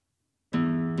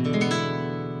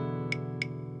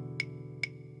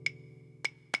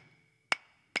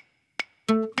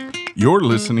You're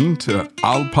listening to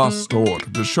Al Pastor,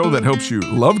 the show that helps you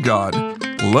love God,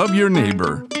 love your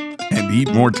neighbor, and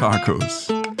eat more tacos.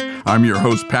 I'm your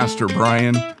host, Pastor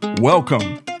Brian.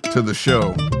 Welcome to the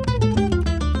show.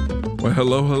 Well,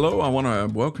 hello. I want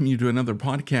to welcome you to another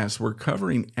podcast. We're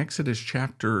covering Exodus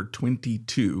chapter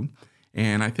 22,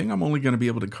 and I think I'm only going to be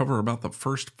able to cover about the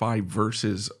first 5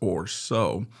 verses or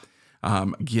so.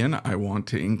 Again, I want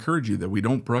to encourage you that we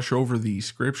don't brush over these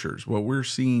scriptures. What we're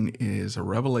seeing is a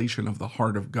revelation of the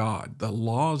heart of God. The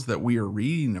laws that we are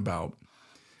reading about,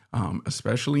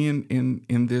 especially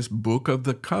in this book of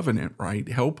the covenant, right,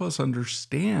 help us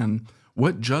understand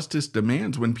what justice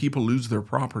demands when people lose their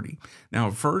property. Now,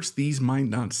 at first, these might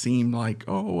not seem like,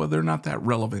 they're not that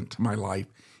relevant to my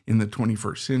life in the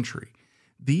 21st century.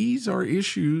 These are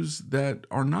issues that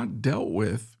are not dealt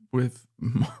with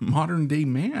modern day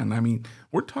man. I mean,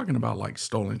 we're talking about like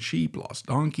stolen sheep, lost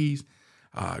donkeys,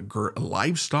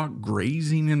 livestock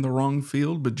grazing in the wrong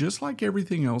field. But just like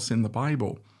everything else in the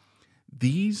Bible,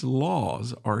 these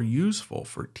laws are useful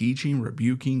for teaching,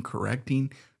 rebuking,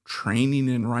 correcting, training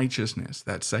in righteousness.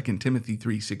 That's 2 Timothy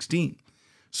 3:16.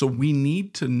 So we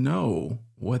need to know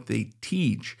what they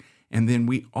teach. And then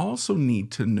we also need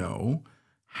to know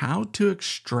how to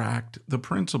extract the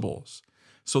principles.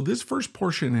 So this first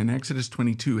portion in Exodus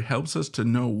 22 helps us to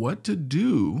know what to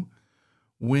do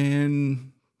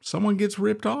when someone gets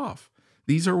ripped off.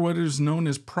 These are what is known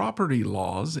as property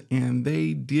laws, and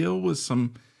they deal with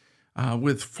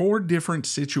with 4 different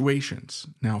situations.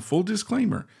 Now, full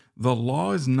disclaimer, the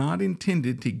law is not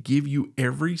intended to give you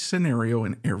every scenario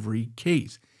in every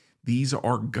case. These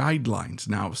are guidelines.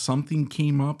 Now, if something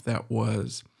came up that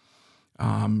was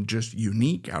just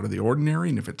unique, out of the ordinary,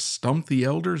 and if it stumped the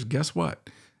elders, guess what?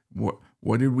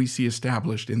 What did we see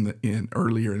established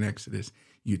earlier in Exodus?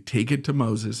 You take it to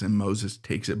Moses, and Moses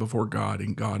takes it before God,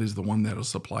 and God is the one that'll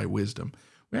supply wisdom.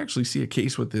 We actually see a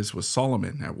case with this with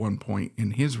Solomon at one point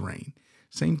in his reign.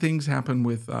 Same things happen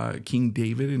with King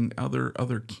David and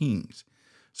other kings.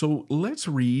 So let's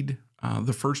read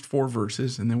the first 4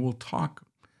 verses, and then we'll talk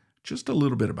just a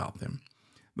little bit about them.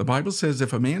 The Bible says,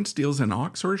 if a man steals an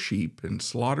ox or a sheep and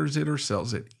slaughters it or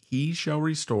sells it, he shall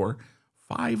restore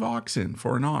 5 oxen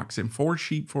for an ox and 4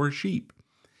 sheep for a sheep.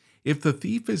 If the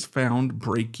thief is found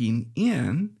breaking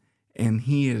in and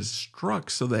he is struck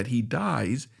so that he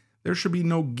dies, there shall be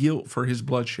no guilt for his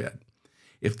bloodshed.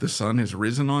 If the sun has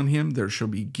risen on him, there shall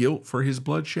be guilt for his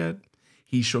bloodshed.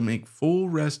 He shall make full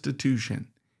restitution.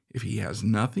 If he has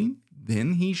nothing,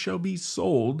 then he shall be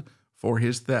sold for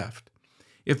his theft.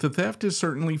 If the theft is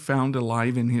certainly found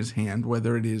alive in his hand,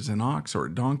 whether it is an ox or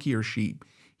a donkey or sheep,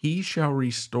 he shall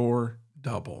restore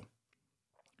double.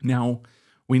 Now,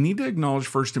 we need to acknowledge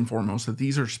first and foremost that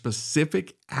these are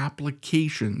specific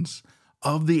applications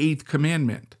of the 8th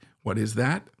commandment. What is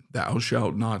that? Thou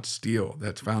shalt not steal.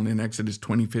 That's found in Exodus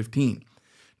 20:15.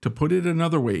 To put it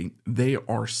another way, they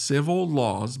are civil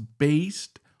laws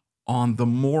based on the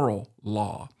moral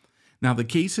law. Now, the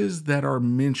cases that are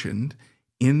mentioned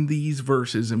in these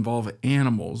verses involve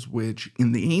animals, which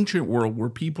in the ancient world were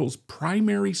people's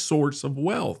primary source of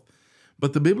wealth.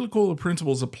 But the biblical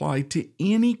principles apply to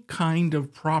any kind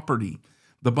of property.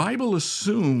 The Bible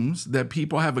assumes that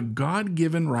people have a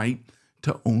God-given right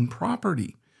to own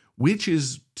property, which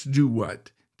is to do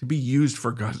what? To be used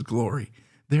for God's glory.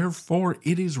 Therefore,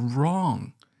 it is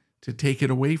wrong to take it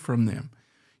away from them.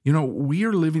 You know, we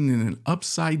are living in an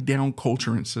upside-down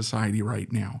culture and society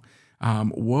right now.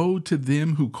 Woe to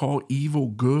them who call evil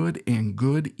good and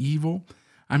good evil.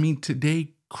 I mean,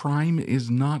 today, crime is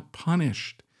not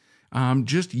punished.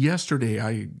 Just yesterday,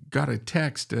 I got a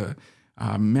text.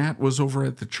 Matt was over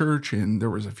at the church, and there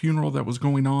was a funeral that was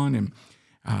going on, and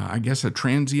I guess a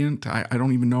transient, I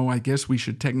don't even know, I guess we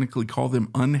should technically call them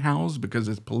unhoused because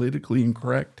it's politically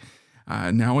incorrect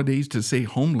nowadays to say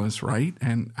homeless, right?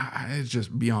 And it's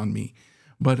just beyond me.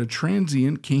 But a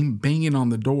transient came banging on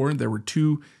the door. There were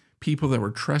 2 people that were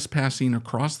trespassing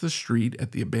across the street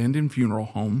at the abandoned funeral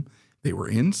home. They were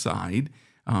inside.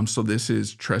 So this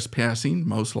is trespassing,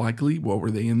 most likely. What were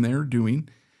they in there doing?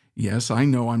 Yes, I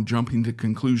know I'm jumping to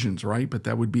conclusions, right? But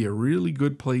that would be a really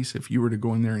good place if you were to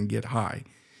go in there and get high.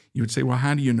 You would say, well,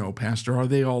 how do you know, Pastor? Are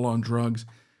they all on drugs?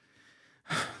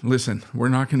 Listen, we're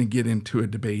not going to get into a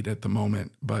debate at the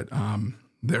moment, but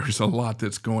there's a lot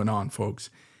that's going on,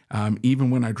 folks. Even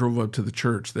when I drove up to the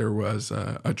church, there was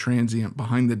a transient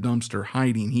behind the dumpster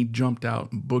hiding. He jumped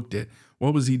out and booked it.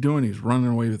 What was he doing? He was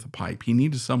running away with a pipe. He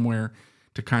needed somewhere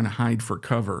to kind of hide for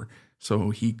cover so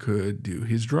he could do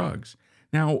his drugs.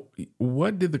 Now,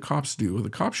 what did the cops do? The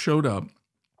cops showed up,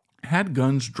 had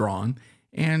guns drawn,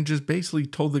 and just basically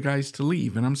told the guys to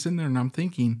leave. And I'm sitting there and I'm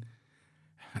thinking,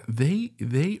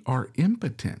 they are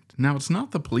impotent. Now, it's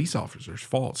not the police officer's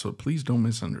fault, so please don't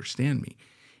misunderstand me.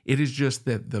 It is just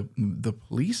that the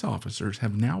police officers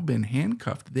have now been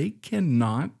handcuffed. They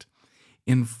cannot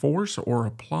enforce or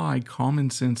apply common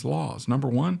sense laws. Number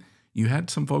one, you had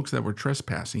some folks that were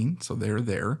trespassing, so they're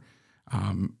there.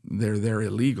 They're there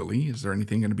illegally. Is there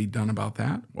anything going to be done about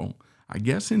that? Well, I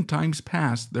guess in times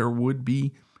past, there would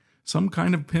be some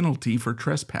kind of penalty for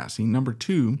trespassing. Number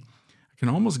two, I can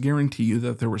almost guarantee you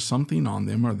that there was something on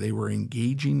them, or they were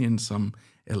engaging in some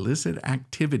illicit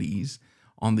activities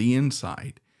on the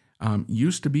inside.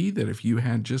 Used to be that if you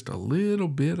had just a little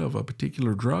bit of a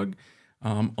particular drug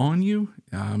on you,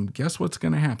 guess what's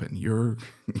going to happen? You're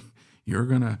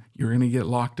gonna get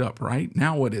locked up, right?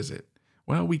 Now what is it?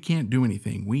 Well, we can't do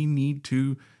anything. We need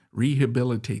to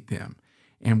rehabilitate them.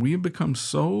 And we have become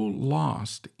so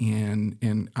lost, and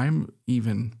I'm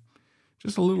even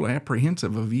just a little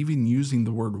apprehensive of even using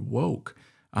the word woke,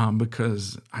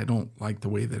 because I don't like the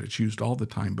way that it's used all the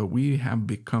time. But we have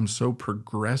become so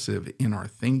progressive in our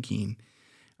thinking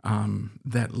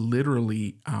that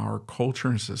literally our culture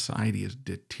and society is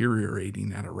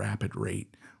deteriorating at a rapid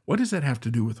rate. What does that have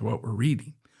to do with what we're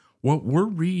reading? What we're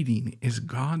reading is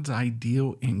God's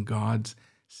ideal and God's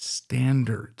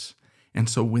standards. And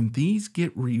so when these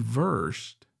get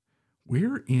reversed,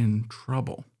 we're in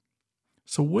trouble.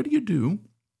 So what do you do,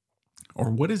 or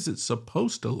what is it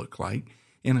supposed to look like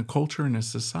in a culture and a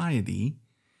society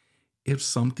if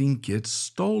something gets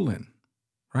stolen,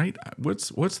 right? What's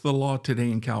the law today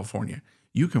in California?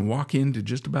 You can walk into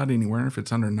just about anywhere. If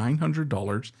it's under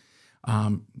 $900,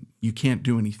 you can't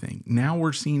do anything. Now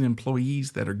we're seeing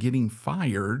employees that are getting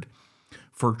fired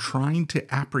for trying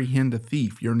to apprehend a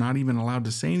thief. You're not even allowed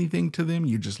to say anything to them.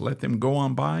 You just let them go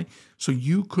on by. So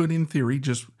you could, in theory,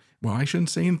 well, I shouldn't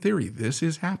say in theory, this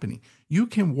is happening. You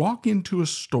can walk into a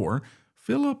store,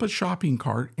 fill up a shopping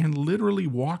cart, and literally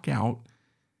walk out.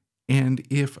 And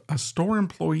if a store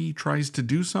employee tries to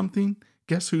do something,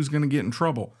 guess who's going to get in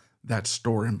trouble? That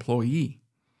store employee.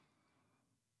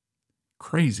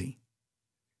 Crazy.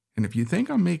 And if you think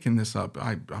I'm making this up,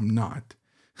 I'm not.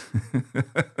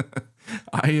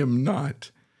 I am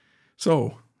not.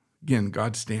 So, again,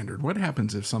 God's standard. What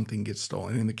happens if something gets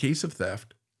stolen? In the case of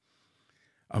theft,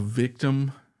 the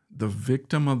victim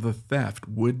of the theft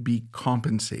would be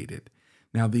compensated.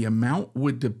 Now, the amount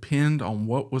would depend on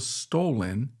what was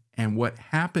stolen and what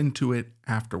happened to it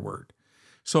afterward.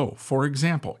 So, for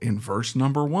example, in verse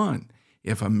number 1,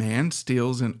 if a man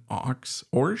steals an ox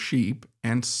or a sheep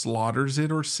and slaughters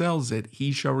it or sells it,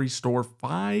 he shall restore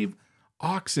 5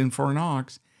 oxen for an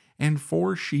ox and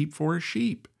 4 sheep for a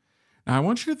sheep. Now, I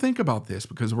want you to think about this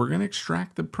because we're going to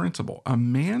extract the principle. A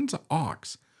man's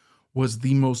ox was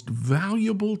the most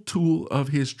valuable tool of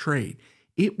his trade.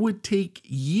 It would take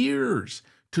years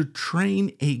to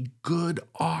train a good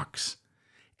ox,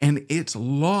 and its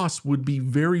loss would be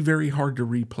very, very hard to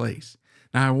replace.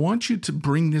 Now, I want you to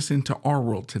bring this into our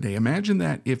world today. Imagine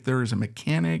that if there is a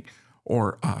mechanic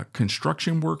or a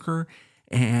construction worker,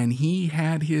 and he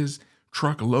had his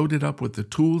truck loaded up with the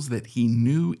tools that he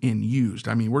knew and used.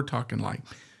 I mean, we're talking like,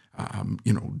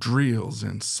 drills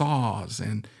and saws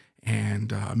and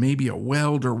maybe a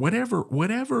welder,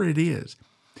 whatever it is.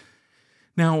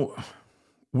 Now,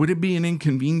 would it be an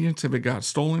inconvenience if it got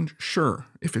stolen? Sure.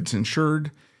 If it's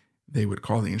insured, they would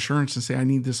call the insurance and say, I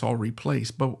need this all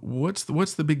replaced. But what's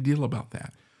the big deal about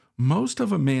that? Most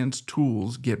of a man's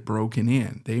tools get broken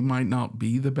in. They might not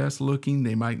be the best looking.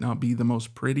 They might not be the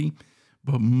most pretty.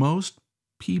 But most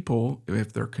people,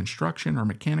 if they're construction or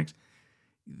mechanics,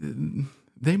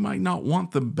 they might not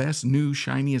want the best, new,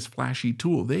 shiniest, flashy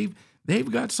tool. They've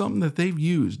got something that they've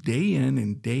used day in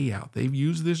and day out. They've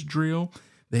used this drill.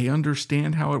 They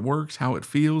understand how it works, how it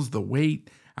feels, the weight.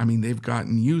 I mean, they've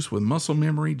gotten used with muscle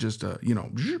memory, just,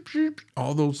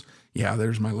 all those. Yeah,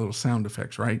 there's my little sound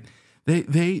effects, right?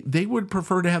 They would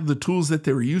prefer to have the tools that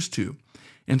they're used to.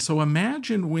 And so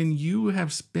imagine when you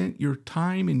have spent your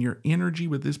time and your energy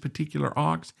with this particular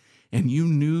ox, and you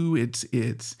knew its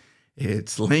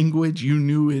language, you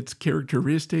knew its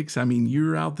characteristics. I mean,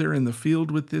 you're out there in the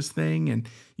field with this thing, and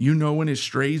you know when it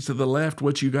strays to the left,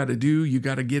 what you got to do. You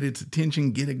got to get its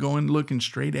attention, get it going, looking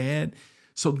straight ahead.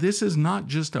 So this is not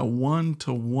just a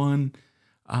 1-to-1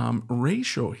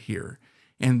 ratio here.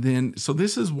 And then, so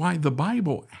this is why the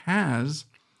Bible has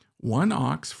 1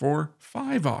 ox for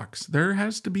 5 ox. There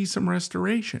has to be some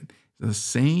restoration. The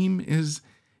same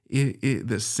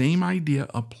idea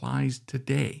applies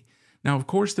today. Now, of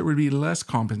course, there would be less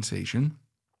compensation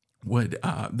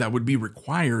that would be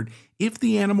required if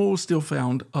the animal was still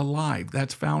found alive.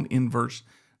 That's found in verse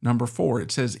number 4.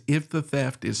 It says, if the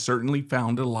theft is certainly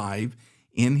found alive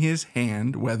in his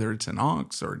hand, whether it's an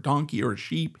ox or a donkey or a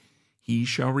sheep, he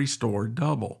shall restore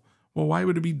double. Well, why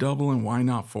would it be double and why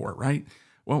not four, right?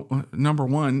 Well, number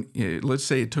one, let's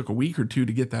say it took a week or two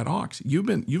to get that ox.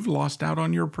 You've lost out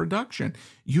on your production.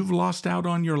 You've lost out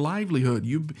on your livelihood.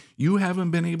 You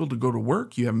haven't been able to go to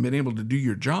work. You haven't been able to do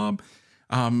your job.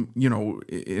 And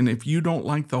if you don't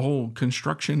like the whole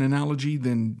construction analogy,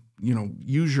 then,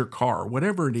 use your car,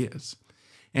 whatever it is.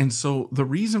 And so the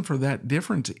reason for that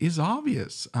difference is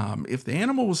obvious. If the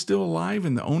animal was still alive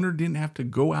and the owner didn't have to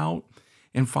go out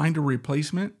and find a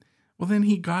replacement, well, then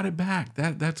he got it back.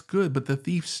 That's good. But the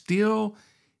thief still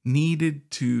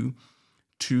needed to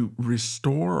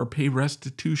restore or pay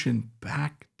restitution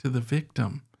back to the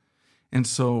victim. And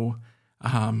so,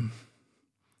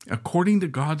 according to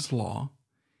God's law,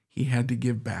 he had to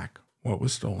give back what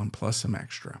was stolen plus some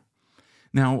extra.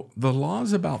 Now, the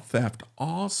laws about theft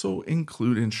also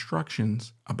include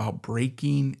instructions about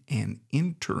breaking and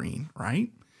entering, right?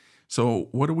 So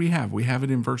what do we have? We have it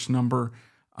in verse number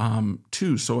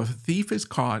 2. So if a thief is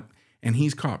caught and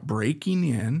he's caught breaking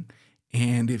in,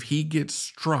 and if he gets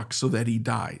struck so that he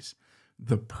dies,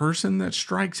 the person that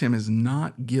strikes him is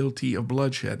not guilty of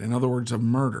bloodshed, in other words, of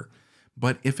murder.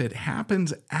 But if it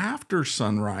happens after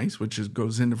sunrise, which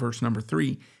goes into verse number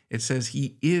 3, it says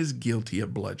he is guilty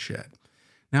of bloodshed.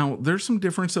 Now, there's some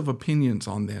difference of opinions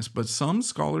on this, but some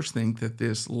scholars think that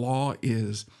this law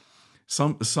is,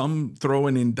 some throw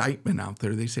an indictment out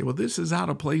there. They say, well, this is out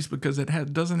of place because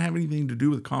it doesn't have anything to do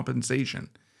with compensation.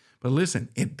 But listen,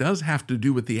 it does have to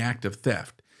do with the act of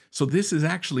theft. So this is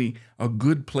actually a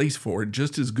good place for it,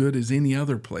 just as good as any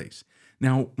other place.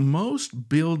 Now, most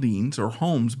buildings or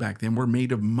homes back then were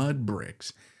made of mud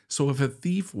bricks. So if a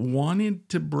thief wanted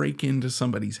to break into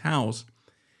somebody's house,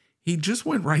 he just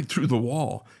went right through the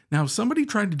wall. Now, if somebody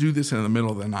tried to do this in the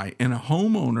middle of the night and a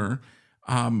homeowner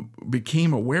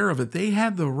became aware of it, they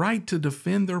had the right to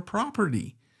defend their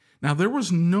property. Now, there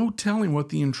was no telling what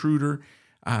the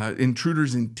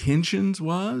intruder's intentions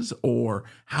was or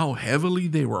how heavily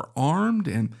they were armed,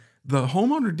 and the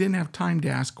homeowner didn't have time to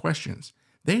ask questions.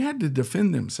 They had to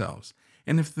defend themselves.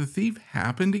 And if the thief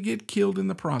happened to get killed in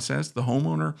the process, the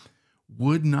homeowner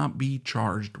would not be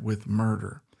charged with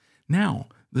murder. Now,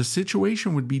 the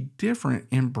situation would be different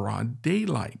in broad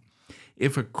daylight.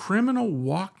 If a criminal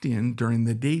walked in during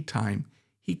the daytime,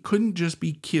 he couldn't just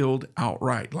be killed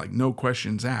outright, like no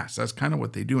questions asked. That's kind of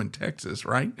what they do in Texas,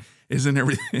 right? Isn't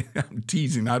everything? I'm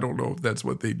teasing. I don't know if that's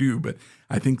what they do, but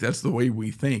I think that's the way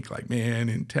we think. Like, man,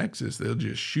 in Texas, they'll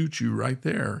just shoot you right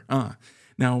there.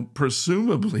 Now,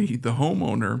 presumably, the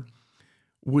homeowner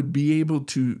would be able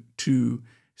to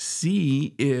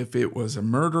see if it was a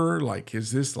murderer, like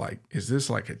is this like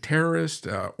a terrorist,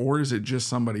 or is it just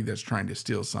somebody that's trying to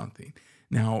steal something?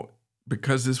 Now,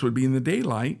 because this would be in the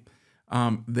daylight,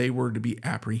 they were to be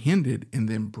apprehended and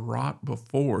then brought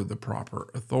before the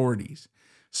proper authorities.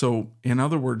 So, in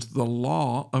other words, the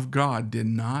law of God did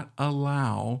not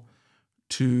allow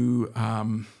to,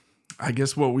 I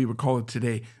guess what we would call it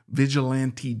today,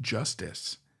 vigilante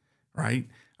justice, right?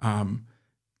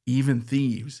 Even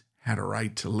thieves had a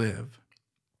right to live.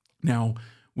 Now,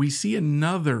 we see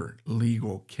another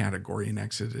legal category in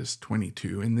Exodus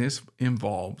 22, and this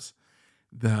involves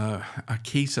a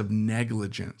case of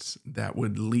negligence that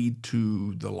would lead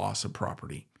to the loss of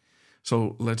property.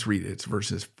 So let's read it. It's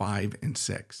verses 5 and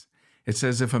 6. It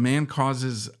says, if a man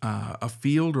causes a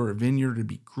field or a vineyard to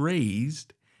be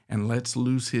grazed and lets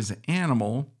loose his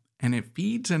animal, and it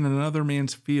feeds in another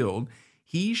man's field,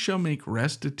 he shall make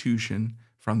restitution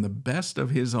from the best of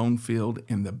his own field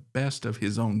and the best of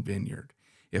his own vineyard.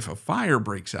 If a fire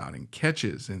breaks out and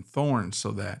catches in thorns so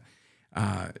that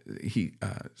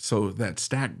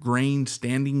stacked grain,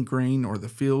 standing grain, or the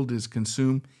field is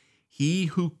consumed, he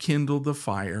who kindled the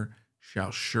fire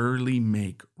shall surely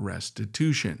make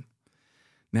restitution.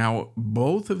 Now,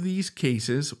 both of these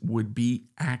cases would be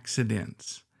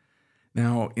accidents.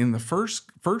 Now, in the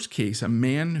first case, a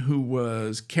man who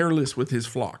was careless with his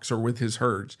flocks or with his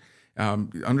herds.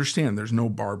 Understand, there's no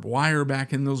barbed wire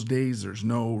back in those days. There's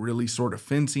no really sort of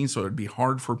fencing, so it'd be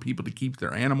hard for people to keep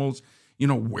their animals,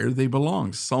 where they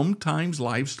belong. Sometimes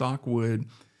livestock would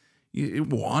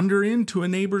wander into a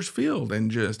neighbor's field and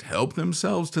just help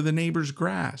themselves to the neighbor's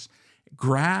grass.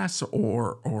 Grass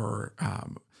or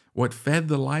what fed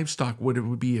the livestock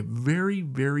would be a very,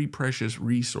 very precious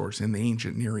resource in the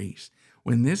ancient Near East.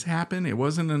 When this happened, it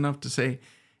wasn't enough to say,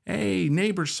 hey,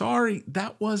 neighbor, sorry,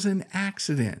 that was an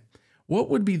accident. What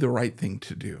would be the right thing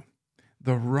to do?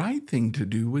 The right thing to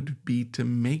do would be to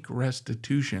make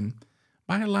restitution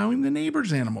by allowing the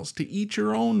neighbor's animals to eat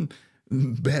your own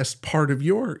best part of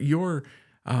your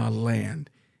land.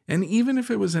 And even if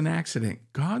it was an accident,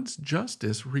 God's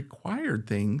justice required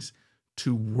things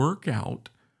to work out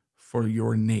for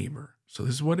your neighbor. So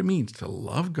this is what it means to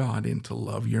love God and to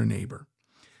love your neighbor.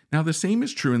 Now, the same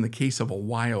is true in the case of a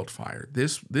wildfire.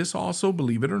 This also,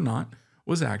 believe it or not,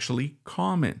 was actually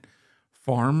common.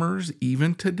 Farmers,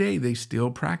 even today, they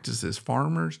still practice this.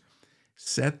 Farmers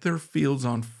set their fields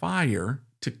on fire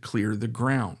to clear the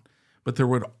ground. But there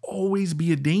would always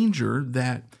be a danger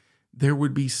that there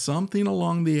would be something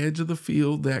along the edge of the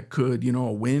field that could,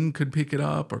 a wind could pick it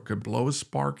up or could blow a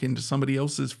spark into somebody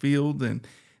else's field, and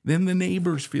then the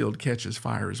neighbor's field catches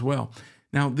fire as well.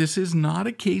 Now, this is not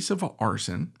a case of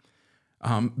arson.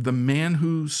 The man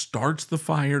who starts the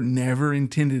fire never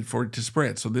intended for it to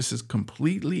spread, so this is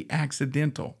completely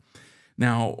accidental.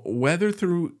 Now, whether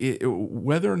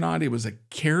or not it was a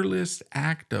careless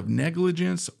act of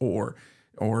negligence or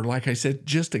like I said,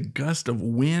 just a gust of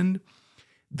wind,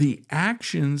 the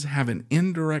actions have an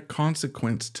indirect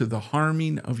consequence to the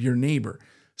harming of your neighbor.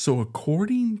 So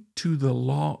according to the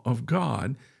law of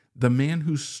God, the man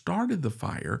who started the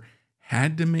fire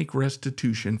had to make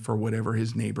restitution for whatever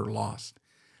his neighbor lost.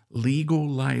 Legal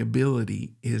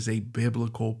liability is a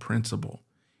biblical principle,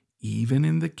 even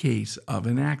in the case of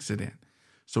an accident.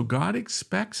 So God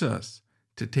expects us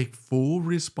to take full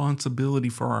responsibility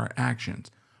for our actions,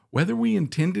 whether we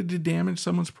intended to damage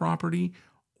someone's property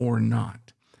or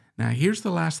not. Now, here's the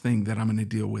last thing that I'm going to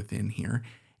deal with in here,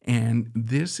 and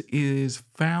this is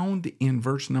found in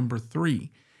verse number 3.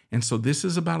 And so this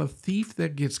is about a thief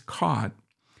that gets caught,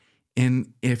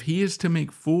 and if he is to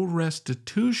make full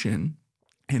restitution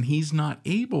and he's not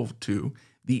able to,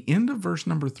 the end of verse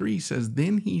number 3 says,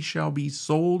 then he shall be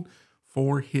sold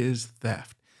for his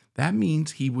theft. That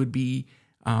means he would be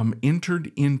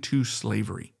entered into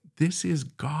slavery. This is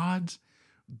God's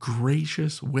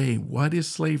gracious way. What is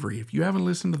slavery? If you haven't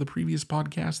listened to the previous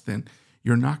podcast, then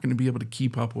you're not going to be able to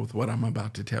keep up with what I'm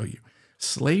about to tell you.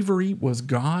 Slavery was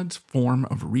God's form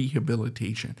of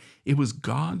rehabilitation. It was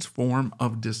God's form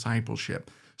of discipleship.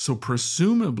 So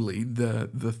presumably the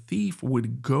thief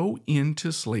would go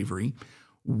into slavery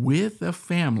with a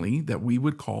family that we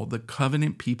would call the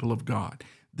covenant people of God.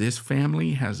 This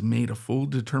family has made a full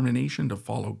determination to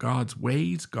follow God's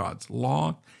ways, God's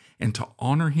law, and to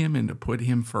honor him and to put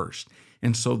him first.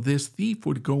 And so this thief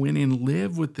would go in and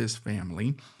live with this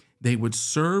family. They would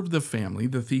serve the family.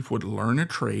 The thief would learn a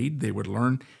trade. They would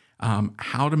learn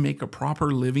how to make a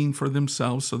proper living for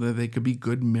themselves so that they could be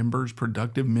good members,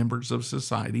 productive members of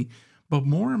society. But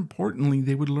more importantly,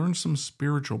 they would learn some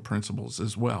spiritual principles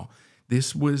as well.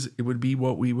 It would be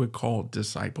what we would call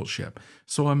discipleship.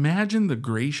 So imagine the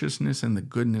graciousness and the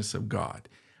goodness of God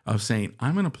of saying,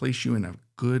 I'm going to place you in a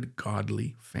good,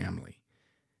 godly family.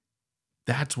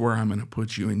 That's where I'm going to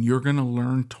put you, and you're going to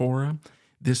learn Torah.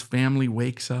 This family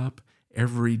wakes up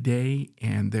every day,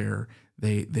 and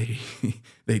they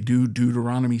do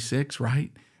Deuteronomy 6,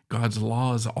 right? God's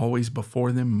law is always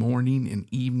before them, morning and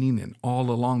evening and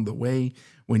all along the way.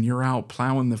 When you're out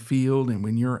plowing the field and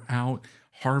when you're out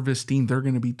harvesting, they're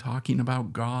going to be talking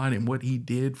about God and what he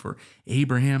did for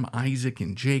Abraham, Isaac,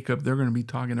 and Jacob. They're going to be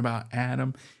talking about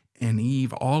Adam and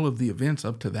Eve, all of the events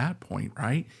up to that point,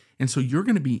 right? And so you're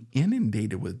going to be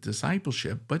inundated with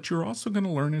discipleship, but you're also going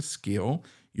to learn a skill.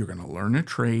 You're going to learn a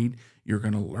trade. You're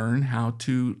going to learn how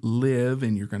to live,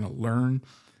 and you're going to learn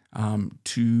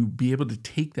to be able to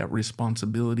take that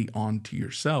responsibility onto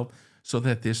yourself so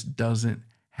that this doesn't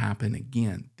happen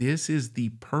again. This is the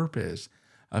purpose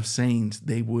of saying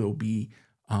they will be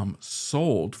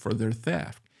sold for their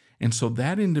theft. And so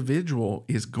that individual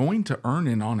is going to earn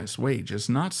an honest wage. It's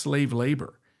not slave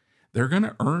labor. They're going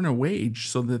to earn a wage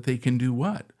so that they can do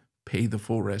what? Pay the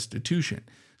full restitution.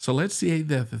 So let's say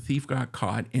that the thief got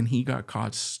caught and he got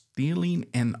caught stealing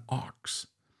an ox.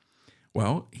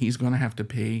 Well, he's going to have to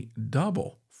pay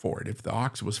double for it if the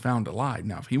ox was found alive.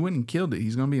 Now, if he went and killed it,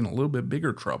 he's going to be in a little bit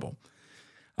bigger trouble.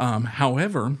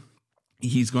 However,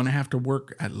 he's going to have to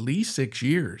work at least 6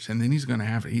 years, and then he's going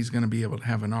to be able to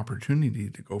have an opportunity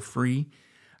to go free.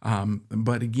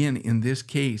 But again, in this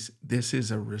case, this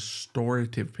is a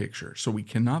restorative picture. So we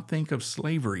cannot think of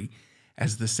slavery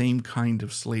as the same kind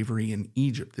of slavery in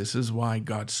Egypt. This is why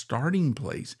God's starting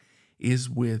place is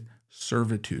with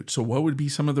servitude. So what would be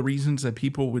some of the reasons that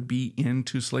people would be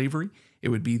into slavery? It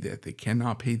would be that they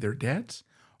cannot pay their debts,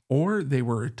 or they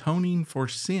were atoning for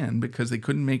sin because they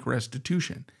couldn't make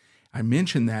restitution. I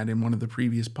mentioned that in one of the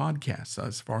previous podcasts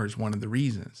as far as one of the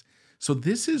reasons. So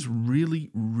this is really,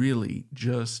 really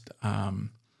just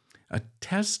a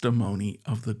testimony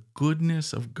of the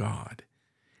goodness of God.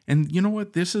 And you know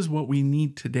what? This is what we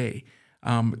need today.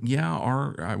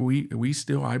 we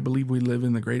still, I believe we live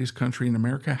in the greatest country in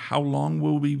America. How long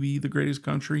will we be the greatest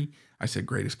country? I said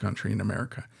greatest country in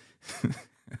America.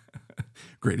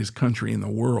 Greatest country in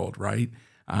the world, right?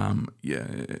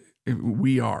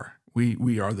 We are.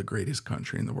 We are the greatest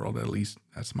country in the world. At least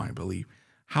that's my belief.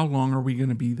 How long are we going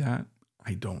to be that?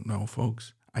 I don't know,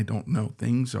 folks. I don't know.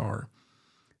 Things are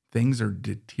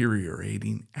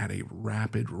deteriorating at a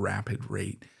rapid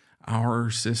rate. Our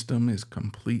system is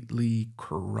completely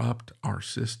corrupt. Our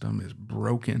system is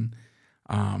broken.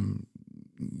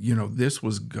 This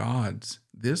was God's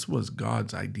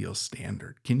ideal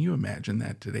standard. Can you imagine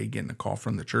that today, getting a call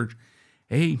from the church?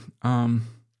 Hey,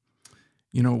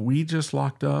 we just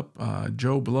locked up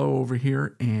Joe Blow over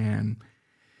here, and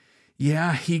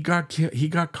yeah, he got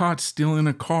caught stealing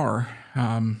a car.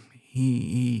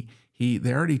 They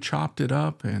already chopped it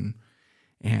up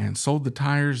and sold the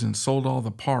tires and sold all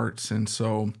the parts. And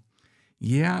so,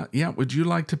 yeah, would you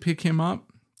like to pick him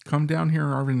up? Come down here,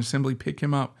 Arvin Assembly, pick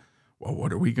him up. Well,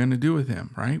 what are we going to do with him,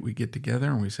 right? We get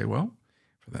together and we say, well,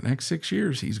 for the next 6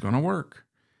 years, he's going to work.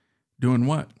 Doing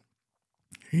what?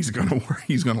 He's going to work.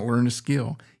 He's going to learn a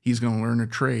skill. He's going to learn a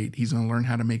trade. He's going to learn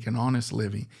how to make an honest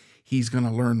living. He's going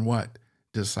to learn what?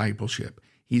 Discipleship.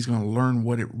 He's going to learn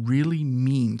what it really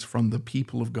means from the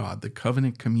people of God, the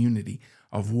covenant community,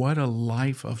 of what a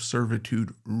life of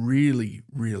servitude really,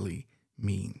 really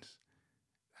means.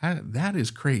 That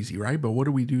is crazy, right? But what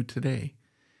do we do today?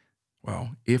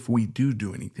 Well, if we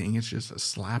do anything, it's just a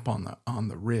slap on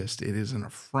the wrist. It is an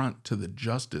affront to the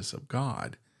justice of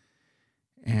God.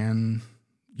 And,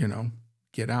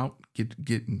 get out,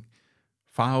 get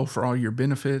file for all your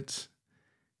benefits.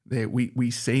 That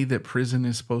we say that prison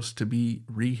is supposed to be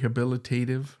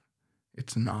rehabilitative.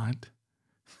 It's not.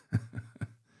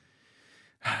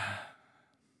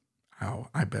 Oh,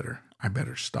 I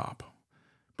better stop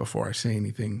before I say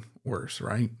anything worse,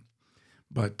 right?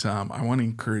 But I want to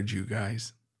encourage you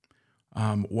guys.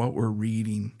 What we're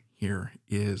reading here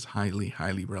is highly,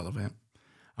 highly relevant.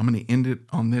 I'm going to end it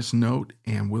on this note,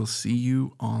 and we'll see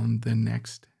you on the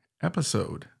next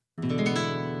episode.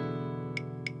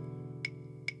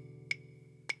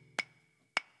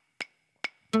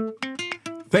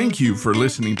 Thank you for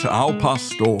listening to Al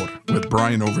Pastor with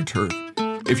Brian Overturf.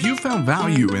 If you found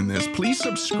value in this, please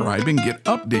subscribe and get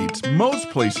updates most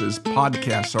places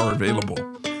podcasts are available.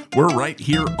 We're right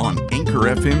here on Anchor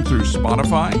FM through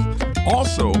Spotify,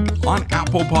 also on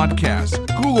Apple Podcasts,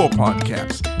 Google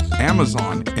Podcasts,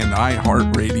 Amazon, and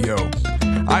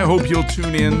iHeartRadio. I hope you'll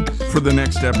tune in for the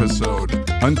next episode.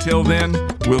 Until then,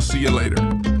 we'll see you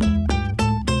later.